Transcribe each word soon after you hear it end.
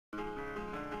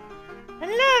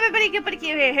Hello everybody, Goodbuddy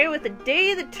Q here with the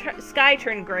day the sky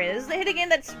turned gray. This is a hit again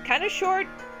that's kind of short.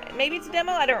 Maybe it's a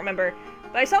demo, I don't remember.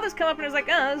 But I saw this come up and I was like,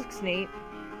 oh, this looks neat.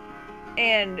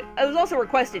 And it was also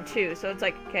requested too, so it's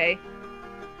like, okay.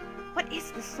 What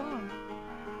is this song?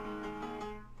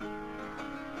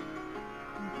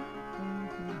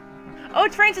 Oh,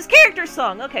 it's Francis' character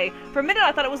song! Okay. For a minute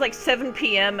I thought it was like 7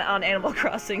 PM on Animal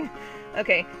Crossing.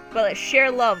 Okay, well, let's share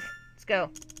love. Let's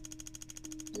go.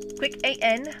 Quick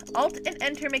AN, Alt and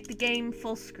Enter make the game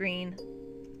full screen.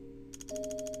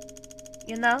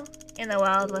 You know, in a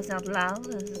world without love,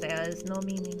 there is no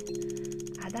meaning.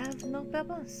 I'd have no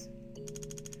purpose.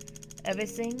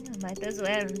 Everything might as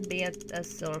well be a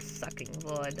soul-sucking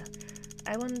void.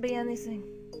 I wouldn't be anything.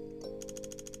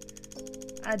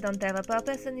 I don't have a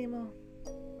purpose anymore.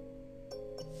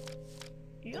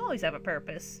 You always have a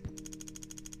purpose.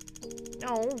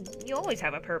 No, you always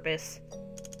have a purpose.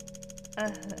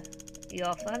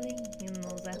 You're funny, you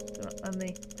know that, I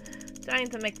mean, trying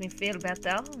to make me feel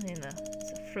better, you know,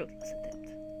 it's a fruitless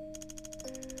attempt.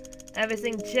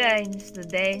 Everything changed the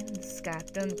day the sky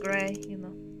turned grey, you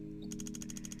know.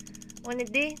 When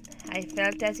it did, I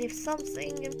felt as if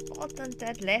something important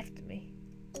had left me.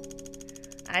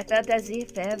 I felt as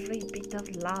if every bit of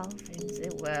love in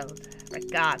the world,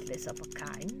 regardless of what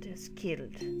kind, is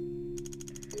killed.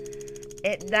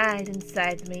 It died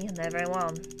inside me and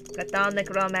everyone. Platonic,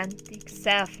 romantic,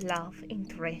 self-love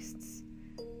interests.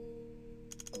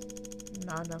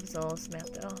 None of those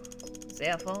matter.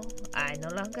 Therefore, I no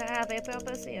longer have a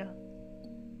purpose here.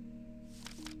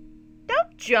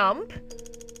 Don't jump!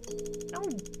 No,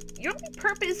 your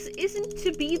purpose isn't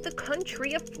to be the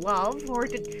country of love or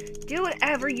to do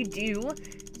whatever you do.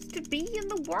 It's to be in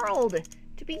the world.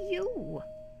 To be you.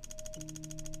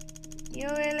 You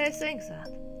really think that?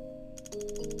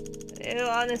 You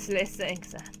honestly think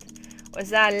that?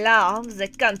 Without love, the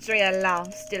country of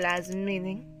love still has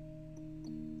meaning?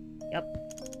 Yep.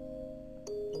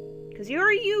 Because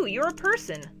you're you're a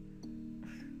person.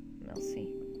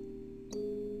 Merci.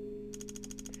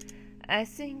 I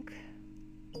think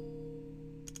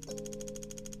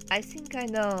I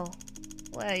know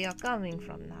where you're coming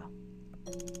from now.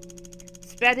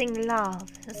 Spreading love,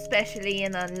 especially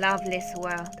in a loveless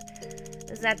world,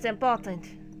 that's important.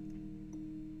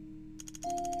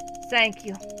 Thank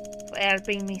you for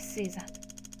helping me see that.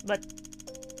 But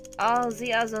all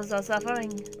the others are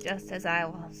suffering just as I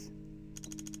was.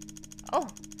 Oh,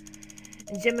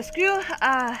 Je m'excuse,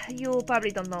 you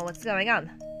probably don't know what's going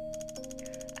on.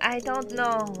 I don't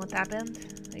know what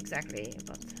happened exactly,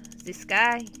 but the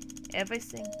sky,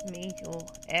 everything, me, you,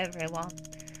 everyone,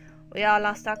 we all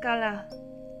lost our color.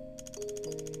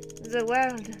 The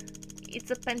world,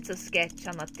 it's a pencil sketch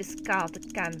on a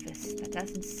discarded canvas that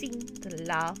hasn't seen the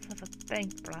love of a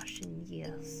paintbrush in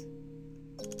years.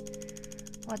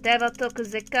 Whatever took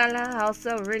the color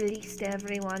also released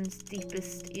everyone's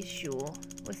deepest issue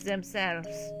with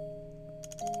themselves.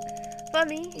 For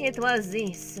me, it was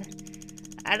this.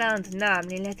 I don't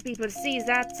normally let people see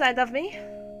that side of me.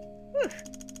 Whew.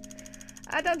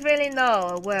 I don't really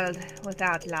know a world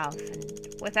without love,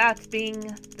 and without being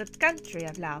the country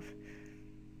of love.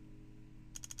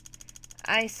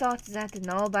 I thought that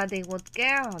nobody would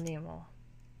care anymore.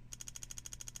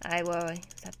 I worry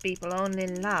that people only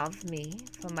love me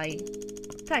for my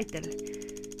title.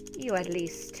 You at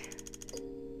least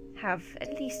have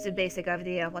a basic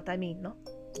idea of what I mean, no?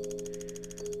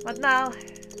 But now,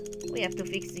 we have to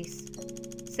fix this.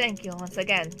 Thank you once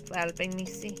again for helping me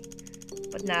see.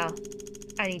 But now,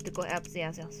 I need to go help the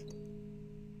others.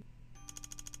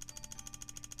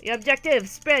 Your objective,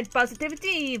 spread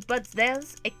positivity, but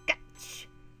there's a catch.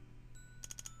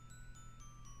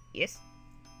 Yes?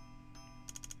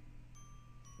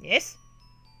 Yes?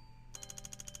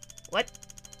 What?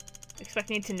 Expect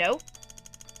me to know?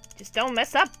 Just don't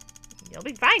mess up. You'll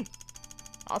be fine.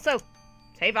 Also,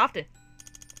 save often.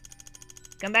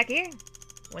 Come back here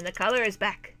when the color is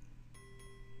back.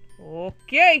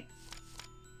 Okay.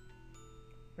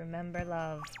 Remember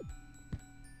love.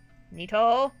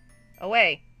 Nito,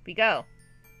 away we go.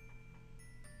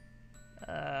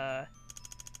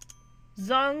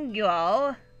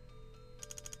 Zongyual,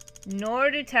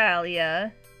 Nord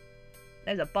Italia.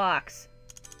 There's a box.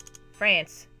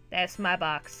 France, that's my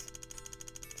box.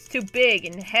 It's too big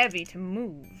and heavy to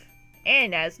move,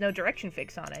 and has no direction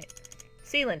fix on it.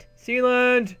 Sealand,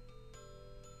 Sealand.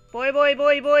 Boy, boy,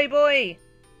 boy, boy, boy.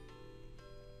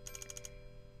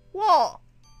 What?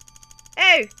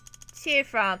 Oh, it's here,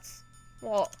 France.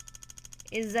 What?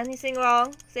 Is anything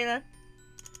wrong, Sealand?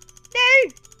 No,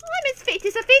 I'm as fit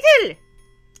as a fiddle.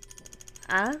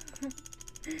 Ah?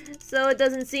 So it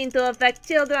doesn't seem to affect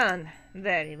children.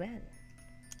 Very well.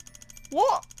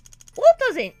 What? What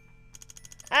doesn't?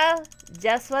 Oh,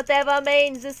 just whatever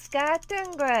makes the sky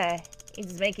turn grey.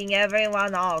 It's making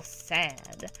everyone all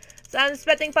sad. So I'm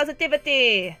spreading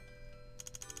positivity.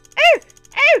 Oh!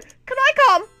 Oh! Can I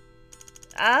come?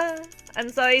 I'm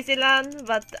sorry, Zilan,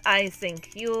 but I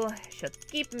think you should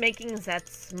keep making that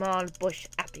small bush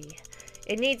happy.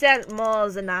 It needs help more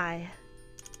than I.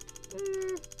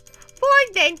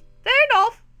 Fine then. Fair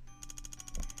enough.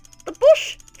 The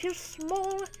bush feels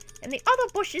small, and the other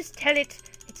bushes tell it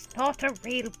it's not a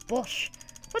real bush.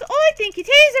 But I think it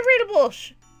is a real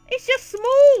bush. It's just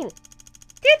small.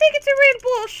 Do you think it's a real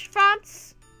bush,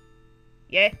 France?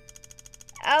 Yeah.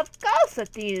 Of course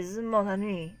it is, mon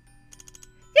ami.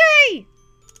 Yay!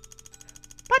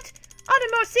 But on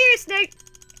a more serious note,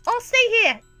 I'll stay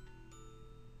here.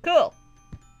 Cool.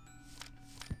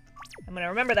 I'm gonna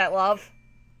remember that, love.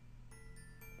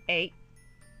 8.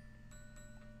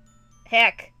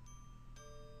 Heck.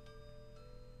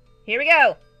 Here we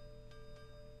go.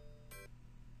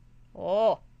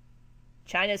 Oh.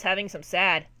 China's having some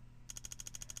sad.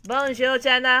 Bonjour,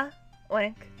 China.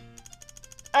 Wink.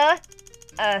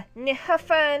 Ni hao,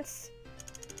 France.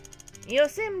 You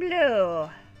seem blue.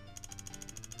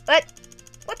 What?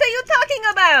 What are you talking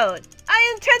about?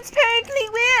 I am transparently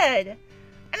weird.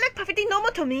 I look perfectly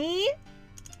normal to me.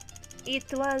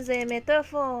 It was a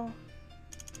metaphor.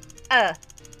 I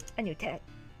knew that.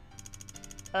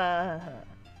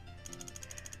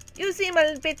 You seem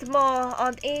a bit more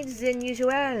on edge than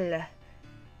usual.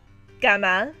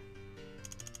 Gamma.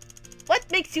 What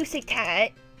makes you say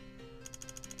that?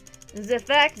 The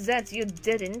fact that you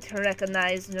didn't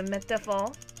recognize the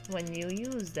metaphor when you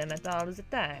use them at all the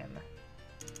time.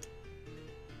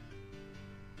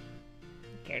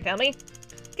 Care to tell me?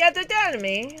 Care to tell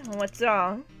me what's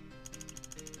wrong?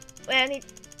 Well, it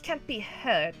can't be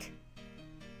hurt.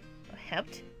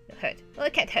 Helped? No, hurt. Well,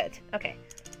 it can't hurt. Okay.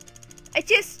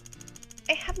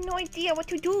 I have no idea what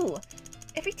to do.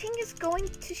 Everything is going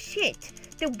to shit.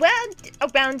 The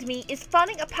world around me is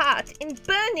falling apart and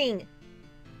burning.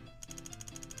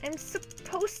 I'm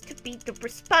supposed to be the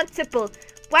responsible,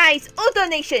 wise older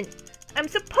nation. I'm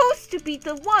supposed to be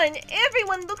the one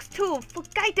everyone looks to for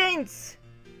guidance.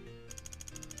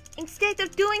 Instead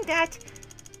of doing that,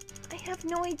 I have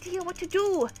no idea what to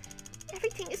do.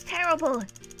 Everything is terrible,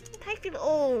 and I feel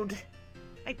old.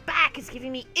 My back is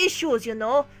giving me issues, you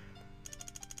know.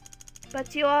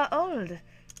 But you are old.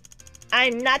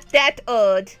 I'm not that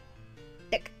old.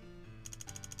 Dick.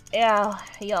 Yeah,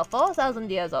 you're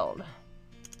 4,000 years old.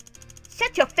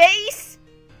 Shut your face!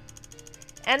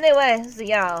 Anyways,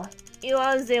 yeah, you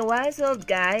are the wise old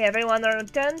guy everyone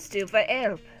turns to for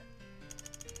help.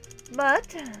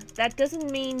 But that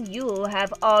doesn't mean you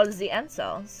have all the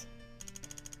answers.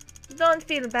 Don't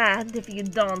feel bad if you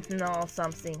don't know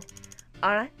something,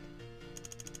 alright?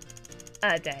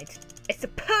 Alright. I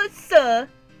suppose so.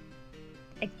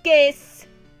 I guess.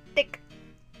 Thick.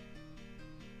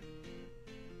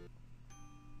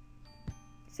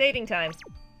 Saving time.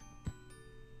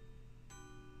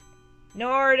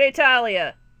 Nord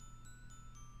Italia.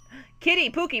 Kitty,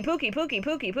 Pookie, Pookie, Pookie,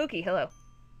 Pookie, Pookie, hello.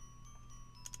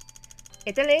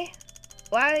 Italy?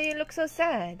 Why do you look so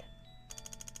sad?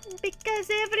 Because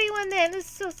everyone there is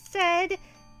so sad.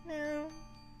 No.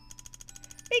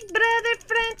 Big brother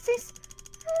Francis,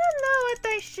 I don't know what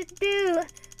I should do.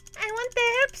 I want to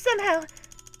help somehow,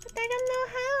 but I don't know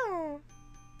how.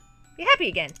 Be happy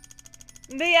again.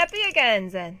 Be happy again,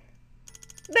 then.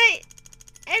 But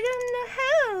I don't know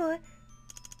how.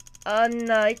 Oh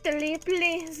no, Italy,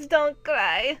 please don't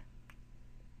cry.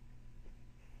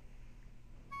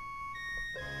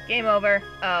 Game over.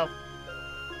 Oh.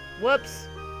 Whoops.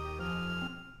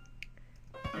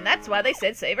 And that's why they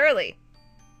said save early.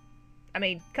 I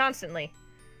mean, constantly.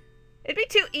 It'd be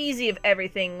too easy if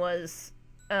everything was,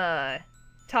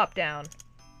 top-down.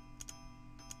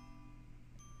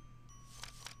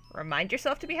 Remind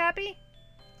yourself to be happy?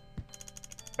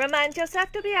 Remind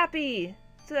yourself to be happy.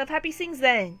 So have happy things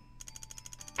then.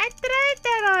 I tried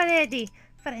that already,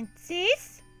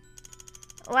 Francis.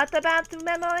 What about the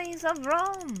memories of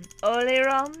Rome? Holy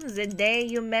Rome, the day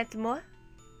you met moi?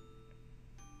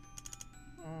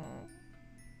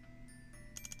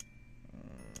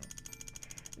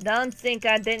 Don't think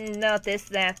I didn't notice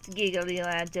that giggle you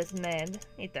had just made,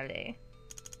 Italy.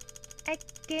 I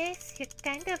guess you're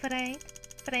kind of right,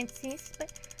 Francis,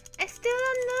 but I still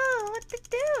don't know what to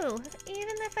do,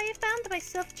 even if I found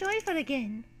myself joyful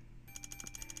again.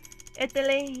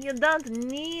 Italy, you don't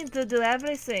need to do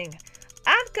everything.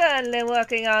 I'm currently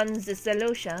working on the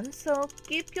solution, so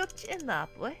keep your chin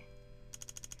up, eh?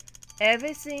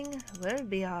 Everything will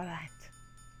be alright.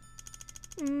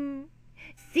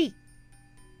 See,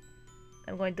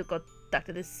 I'm going to go talk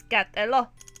to this cat. Hello.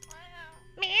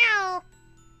 Meow.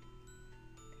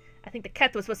 I think the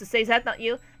cat was supposed to say that, not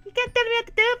you. You can't tell me what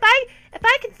to do. If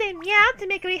I can say meow to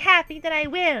make me happy, then I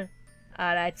will.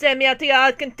 Alright, say meow to your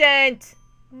heart's content.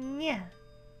 Yeah.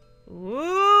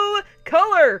 Ooh,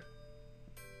 color.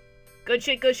 Good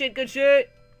shit, good shit, good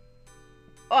shit.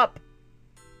 Up.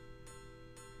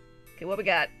 Okay, what we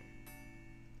got?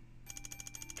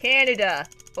 Canada.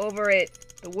 Over it.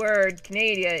 The word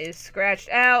Canada is scratched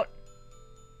out.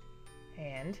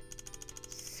 And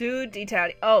Sud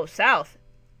Italia. Oh, south.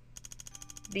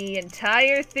 The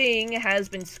entire thing has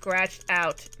been scratched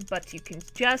out, but you can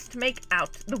just make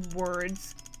out the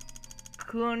words.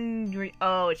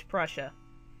 Oh, it's Prussia.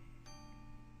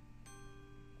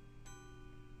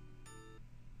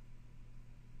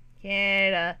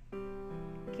 Canada.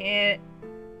 Canada.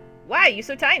 Why are you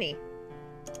so tiny?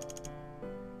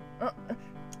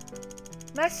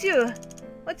 Monsieur,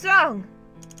 what's wrong?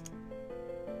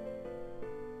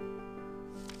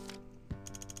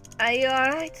 Are you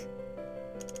alright?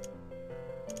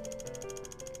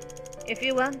 If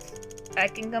you want, I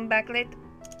can come back later.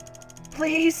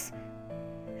 Please!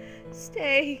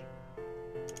 Stay.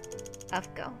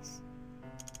 Of course.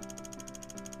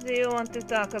 Do you want to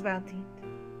talk about it?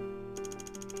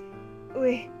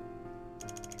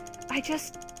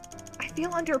 I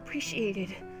feel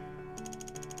underappreciated.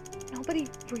 Nobody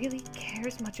really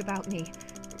cares much about me.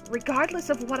 Regardless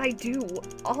of what I do,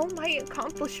 all my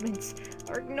accomplishments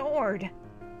are ignored.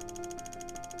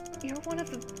 You're one of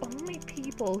the only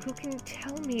people who can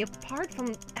tell me apart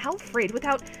from Alfred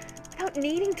without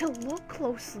needing to look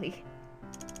closely.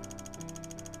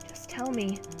 Just tell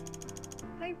me,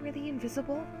 am I really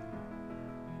invisible?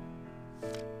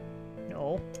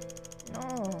 No.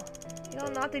 No,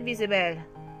 you're not invisible.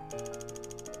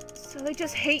 So they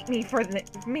just hate me for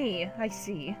me, I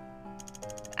see.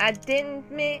 I didn't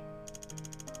admit.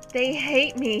 They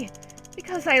hate me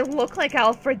because I look like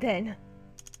Alfred then.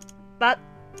 But,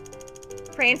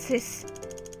 Francis,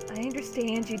 I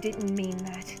understand you didn't mean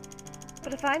that.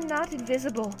 But if I'm not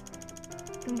invisible,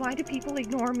 then why do people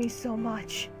ignore me so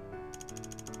much?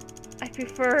 I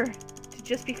prefer to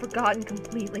just be forgotten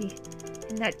completely.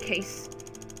 In that case,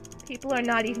 people are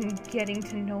not even getting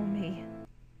to know me.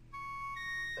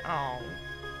 Oh.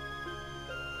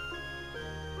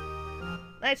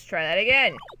 Let's try that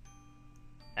again.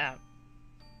 Oh.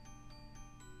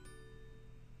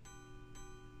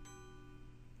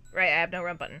 Right, I have no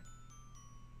run button.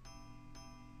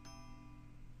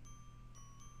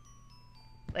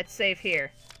 Let's save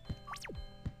here.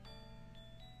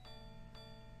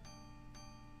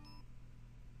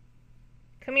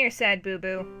 Come here, sad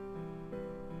boo-boo.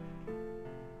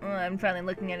 Oh, I'm finally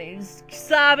looking at it. He's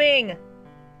sobbing!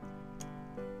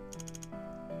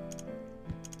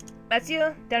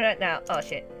 Monsieur? Don't now. Oh,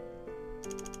 shit.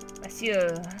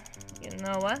 Monsieur. You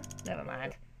know what? Never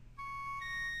mind.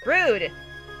 Rude!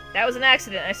 That was an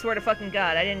accident, I swear to fucking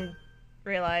God. I didn't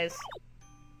realize.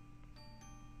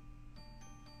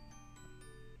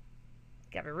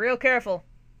 Gotta be real careful.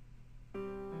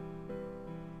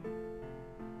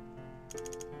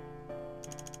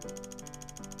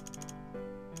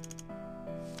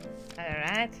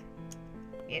 Alright.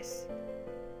 Yes.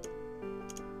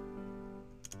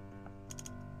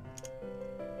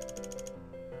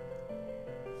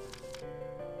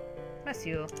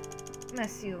 Monsieur.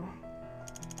 Monsieur.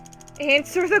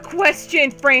 Answer the question,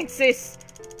 Francis!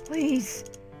 Please,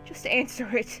 just answer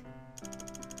it.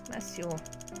 Monsieur.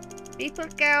 People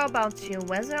care about you,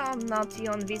 whether or not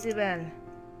you're invisible.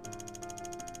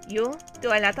 You, to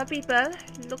a lot of people,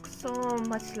 look so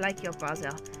much like your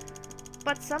brother.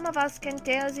 But some of us can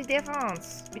tell the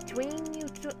difference between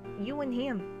you and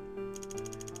him.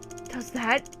 Does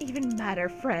that even matter,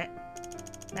 Fred?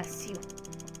 Monsieur.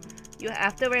 You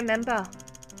have to remember,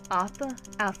 Arthur,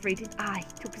 Alfred, and I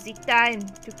took the time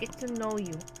to get to know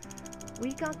you.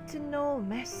 We got to know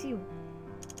Monsieur.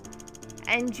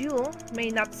 And you may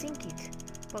not think it,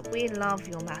 but we love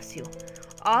you, Matthew.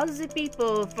 All the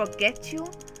people who forget you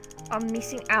are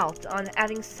missing out on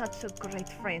having such a great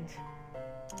friend.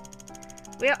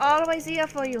 We're always here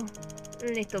for you,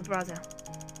 little brother.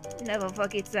 Never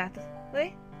forget that,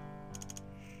 eh?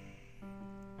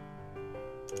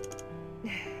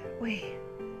 Wait.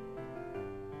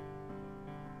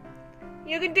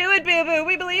 You can do it, Boo-Boo!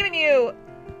 We believe in you!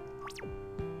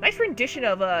 Nice rendition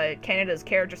of Canada's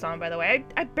character song, by the way.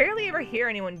 I barely ever hear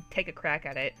anyone take a crack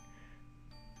at it.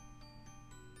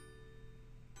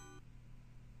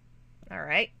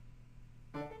 Alright.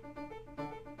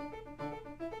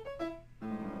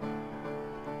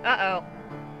 Uh-oh.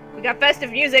 We got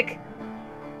festive music!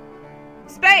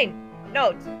 Spain!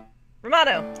 No.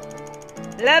 Romano!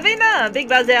 Lavina, Big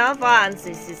Brother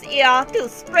Francis is here to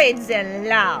spread the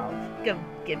love. Come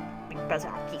give Big Brother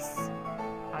a kiss.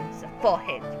 On the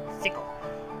forehead, you sicko.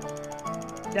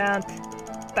 Don't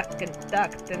fucking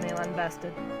talk to me, one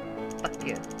bastard. Fuck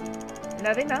you.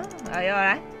 Lavina, are you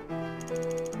alright?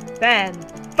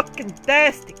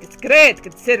 Fan-fucking-tastic. It's great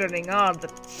considering all the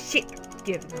shit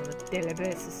given on a daily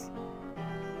basis.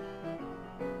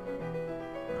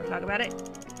 Want to talk about it?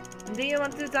 Do you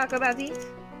want to talk about it?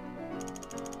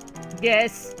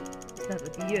 Yes. It's not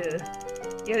with you.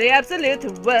 You're the absolute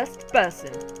worst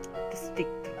person to speak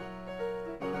to.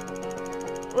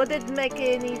 Would it make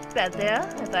any better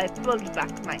if I pulled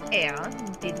back my hair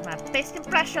and did my best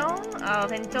impression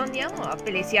of Antonio or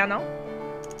Feliciano?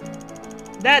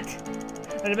 That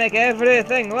will make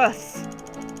everything worse.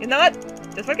 You know what?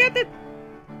 Just forget it.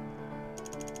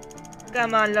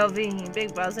 Come on, Lovey,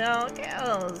 Big Brother,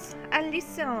 girls, and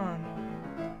listen.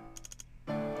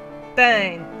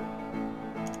 Fine.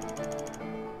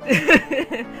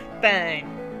 Fine.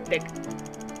 Look,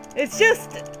 it's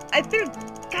just, I feel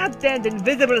goddamn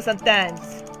invisible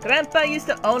sometimes. Grandpa used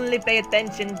to only pay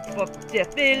attention for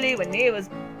Philly when he was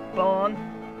born.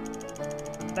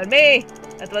 But me,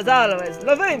 it was always,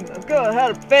 Lavina, go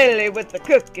help Philly with the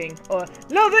cooking, or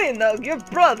Lavina, your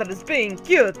brother is being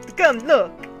cute, come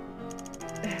look.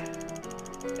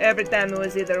 Every time it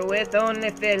was either with only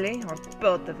Philly or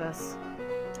both of us.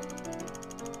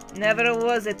 Never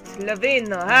was it,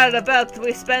 Lavina, how about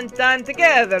we spend time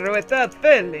together without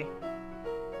Philly?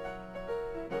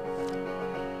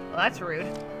 Well, that's rude.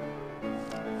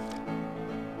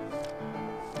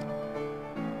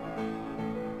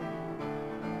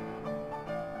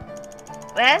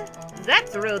 Well,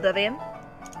 that's rude of him.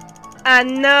 I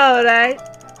know, right?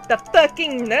 The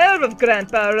fucking nerve of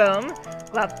Grandpa Rome.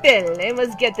 While Philly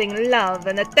was getting love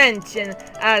and attention,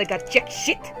 I got check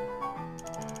shit.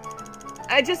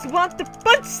 I just want to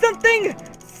punch something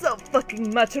so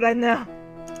fucking much right now.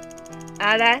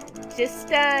 Alright, just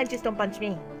don't punch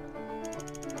me.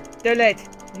 Too late,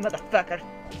 motherfucker.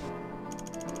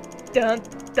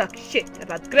 Don't talk shit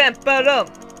about Grandpa Rome.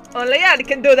 Only I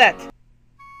can do that.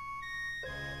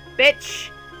 Bitch,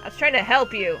 I was trying to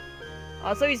help you.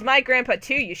 Also, he's my grandpa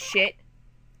too, you shit.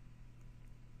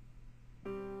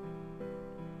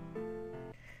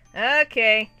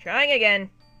 Okay, trying again.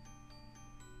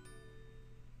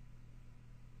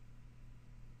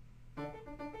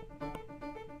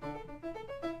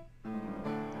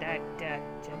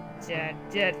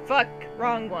 Fuck,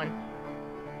 wrong one.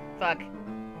 Fuck.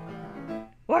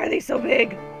 Why are they so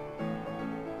big?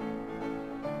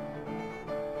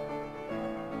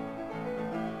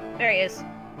 There he is.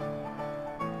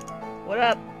 What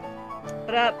up?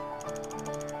 What up?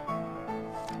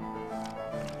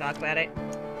 Talk about it.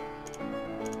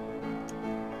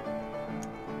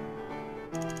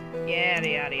 Yada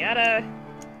yada yada.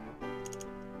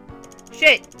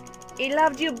 Shit! He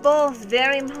loved you both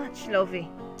very much, Lovey.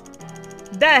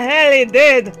 The hell he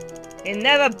did! He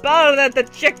never bothered to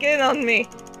check in on me.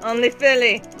 Only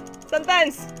Philly.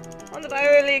 Sometimes, I wonder if I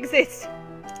really exist.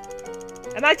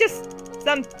 Am I just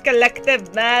some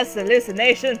collective mass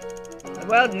hallucination? The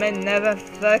world may never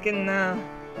fucking know.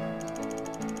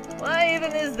 Why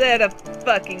even is there a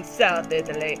fucking South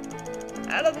Italy?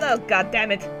 I don't know,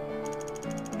 goddammit.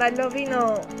 But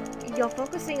Lovino, you're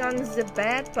focusing on the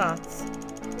bad parts.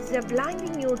 They're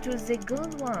blinding you to the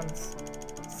good ones.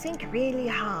 Think really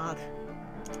hard.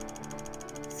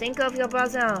 Think of your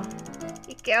brother.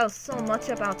 He cares so much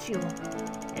about you.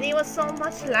 And he was so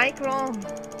much like Rome.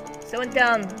 So in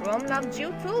turn, Rome loved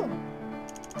you too.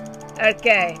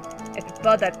 Okay, if you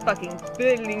put that fucking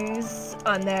feelings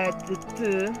on there to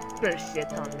do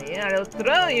bullshit on me, I'll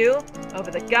throw you over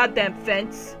the goddamn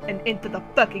fence and into the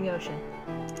fucking ocean.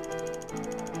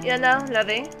 You know,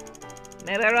 Lovey,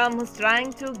 maybe Rome was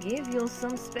trying to give you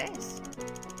some space.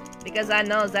 Because I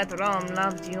know that Rome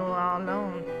loved you all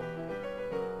alone.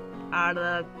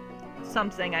 Or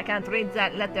something, I can't read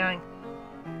that lettering.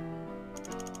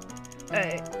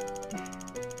 Hey.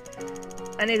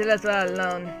 I need to let her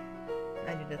alone.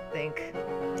 I need to think.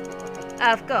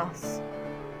 Of course.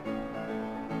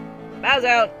 Bows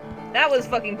out. That was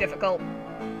fucking difficult.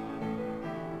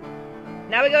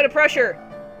 Now we go to pressure.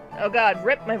 Oh god,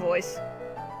 rip my voice.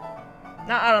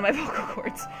 Not out of my vocal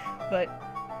cords, but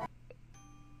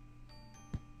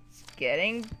it's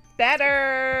getting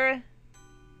better.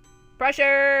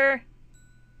 Pressure.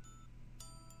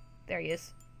 There he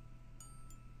is.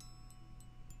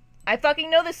 I fucking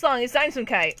know this song. It's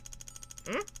Kite.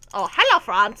 Hmm? Oh, hello,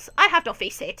 France. I have to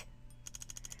face it.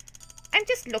 I'm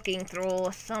just looking through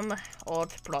some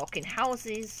old broken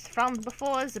houses from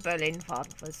before the Berlin Wall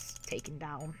was taken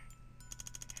down.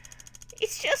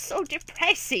 It's just so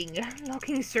depressing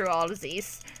looking through all of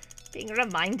these, being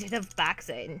reminded of back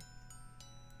then.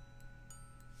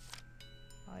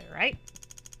 Alright.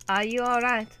 Are you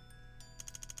alright?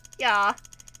 Yeah,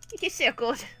 it is so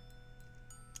good.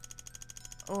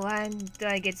 Why do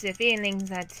I get the feeling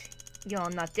that you're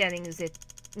not telling the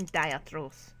entire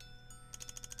truth?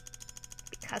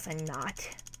 Because I'm not.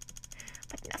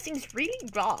 But nothing's really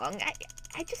wrong.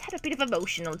 I just had a bit of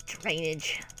emotional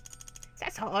drainage.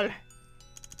 That's all.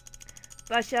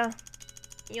 Basha,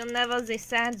 you're never this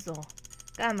sad though.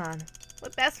 Come on, we're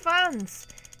best friends.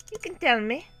 You can tell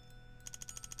me.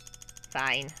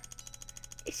 Fine.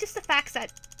 It's just the fact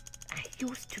that I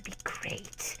used to be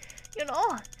great. You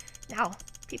know? Now,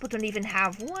 people don't even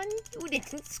have one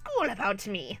unit in school about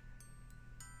me.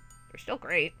 You're still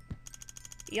great.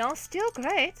 You're still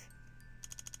great.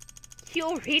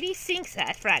 You really think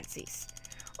that, Francis?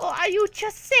 Or are you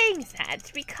just saying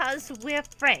that because we're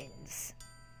friends?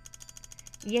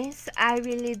 Yes, I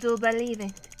really do believe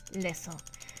it. Listen,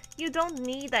 you don't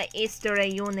need a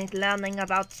history unit learning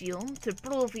about you to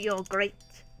prove you're great.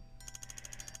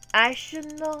 I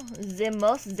should know. The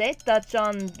most they touch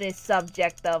on the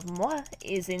subject of moi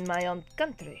is in my own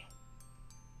country.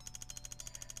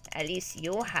 At least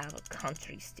you have a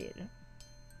country still.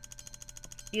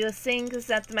 You think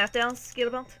that matters,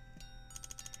 Gilbert?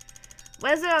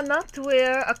 Whether or not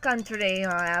we're a country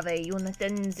or have a unit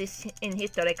in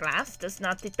history class does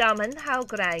not determine how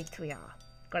great we are.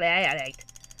 Great.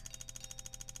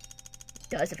 It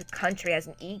does if a country has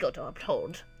an ego to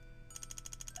uphold.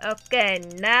 Okay,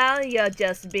 now you're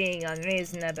just being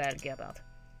unreasonable, Gilbert.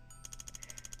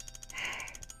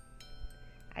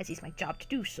 As is my job to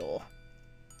do so.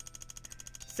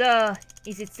 So,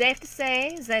 is it safe to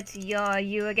say that you're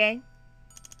you again?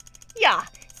 Yeah,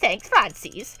 thanks,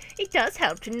 Francis. It does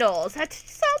help to know that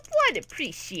someone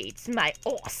appreciates my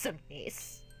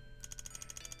awesomeness.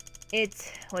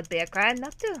 It would be a crime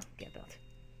not to, Gilbert.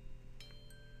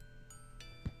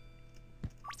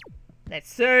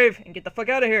 Let's save and get the fuck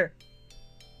out of here.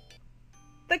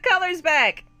 The color's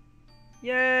back!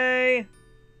 Yay!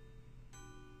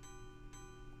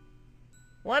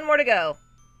 One more to go.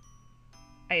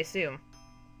 I assume.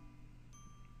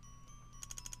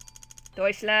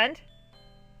 Deutschland.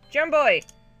 German boy.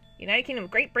 United Kingdom,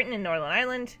 Great Britain, and Northern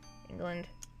Ireland. England.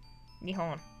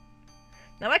 Nihon.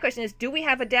 Now my question is, do we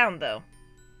have a down, though?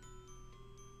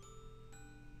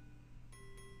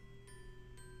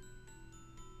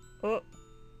 Oh.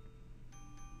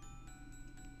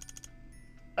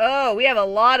 Oh, we have a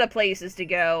lot of places to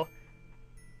go.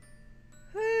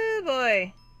 Oh,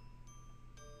 boy.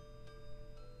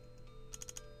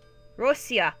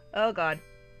 Russia. Oh, God.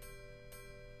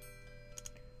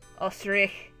 Austria.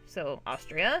 So,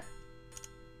 Austria.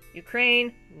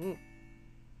 Ukraine. Ooh.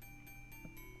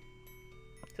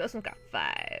 So this one's got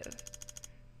 5.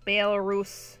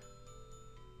 Belarus.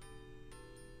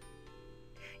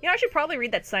 You know, I should probably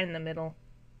read that sign in the middle.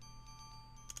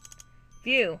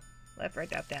 View. Left,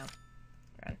 right, up, down.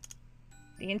 Run.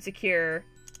 The insecure.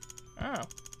 Oh.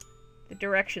 The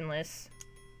directionless.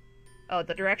 Oh,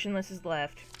 the directionless is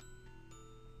left.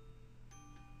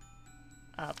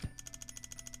 Up.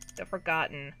 The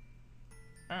forgotten.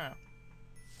 Oh.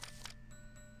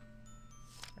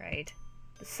 Right.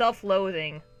 The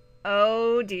self-loathing.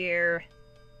 Oh dear.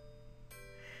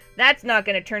 That's not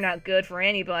gonna turn out good for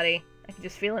anybody. I can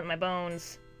just feel it in my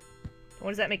bones.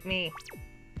 What does that make me?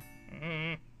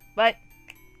 But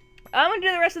I'm gonna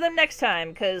do the rest of them next time,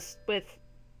 because with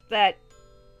that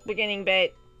beginning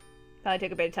bit, probably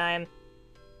took a bit of time.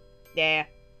 Yeah.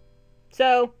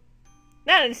 So,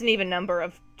 now it's an even number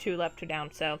of 2 left, 2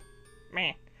 down, so,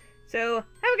 meh. So, have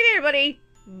a good day, everybody.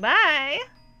 Bye!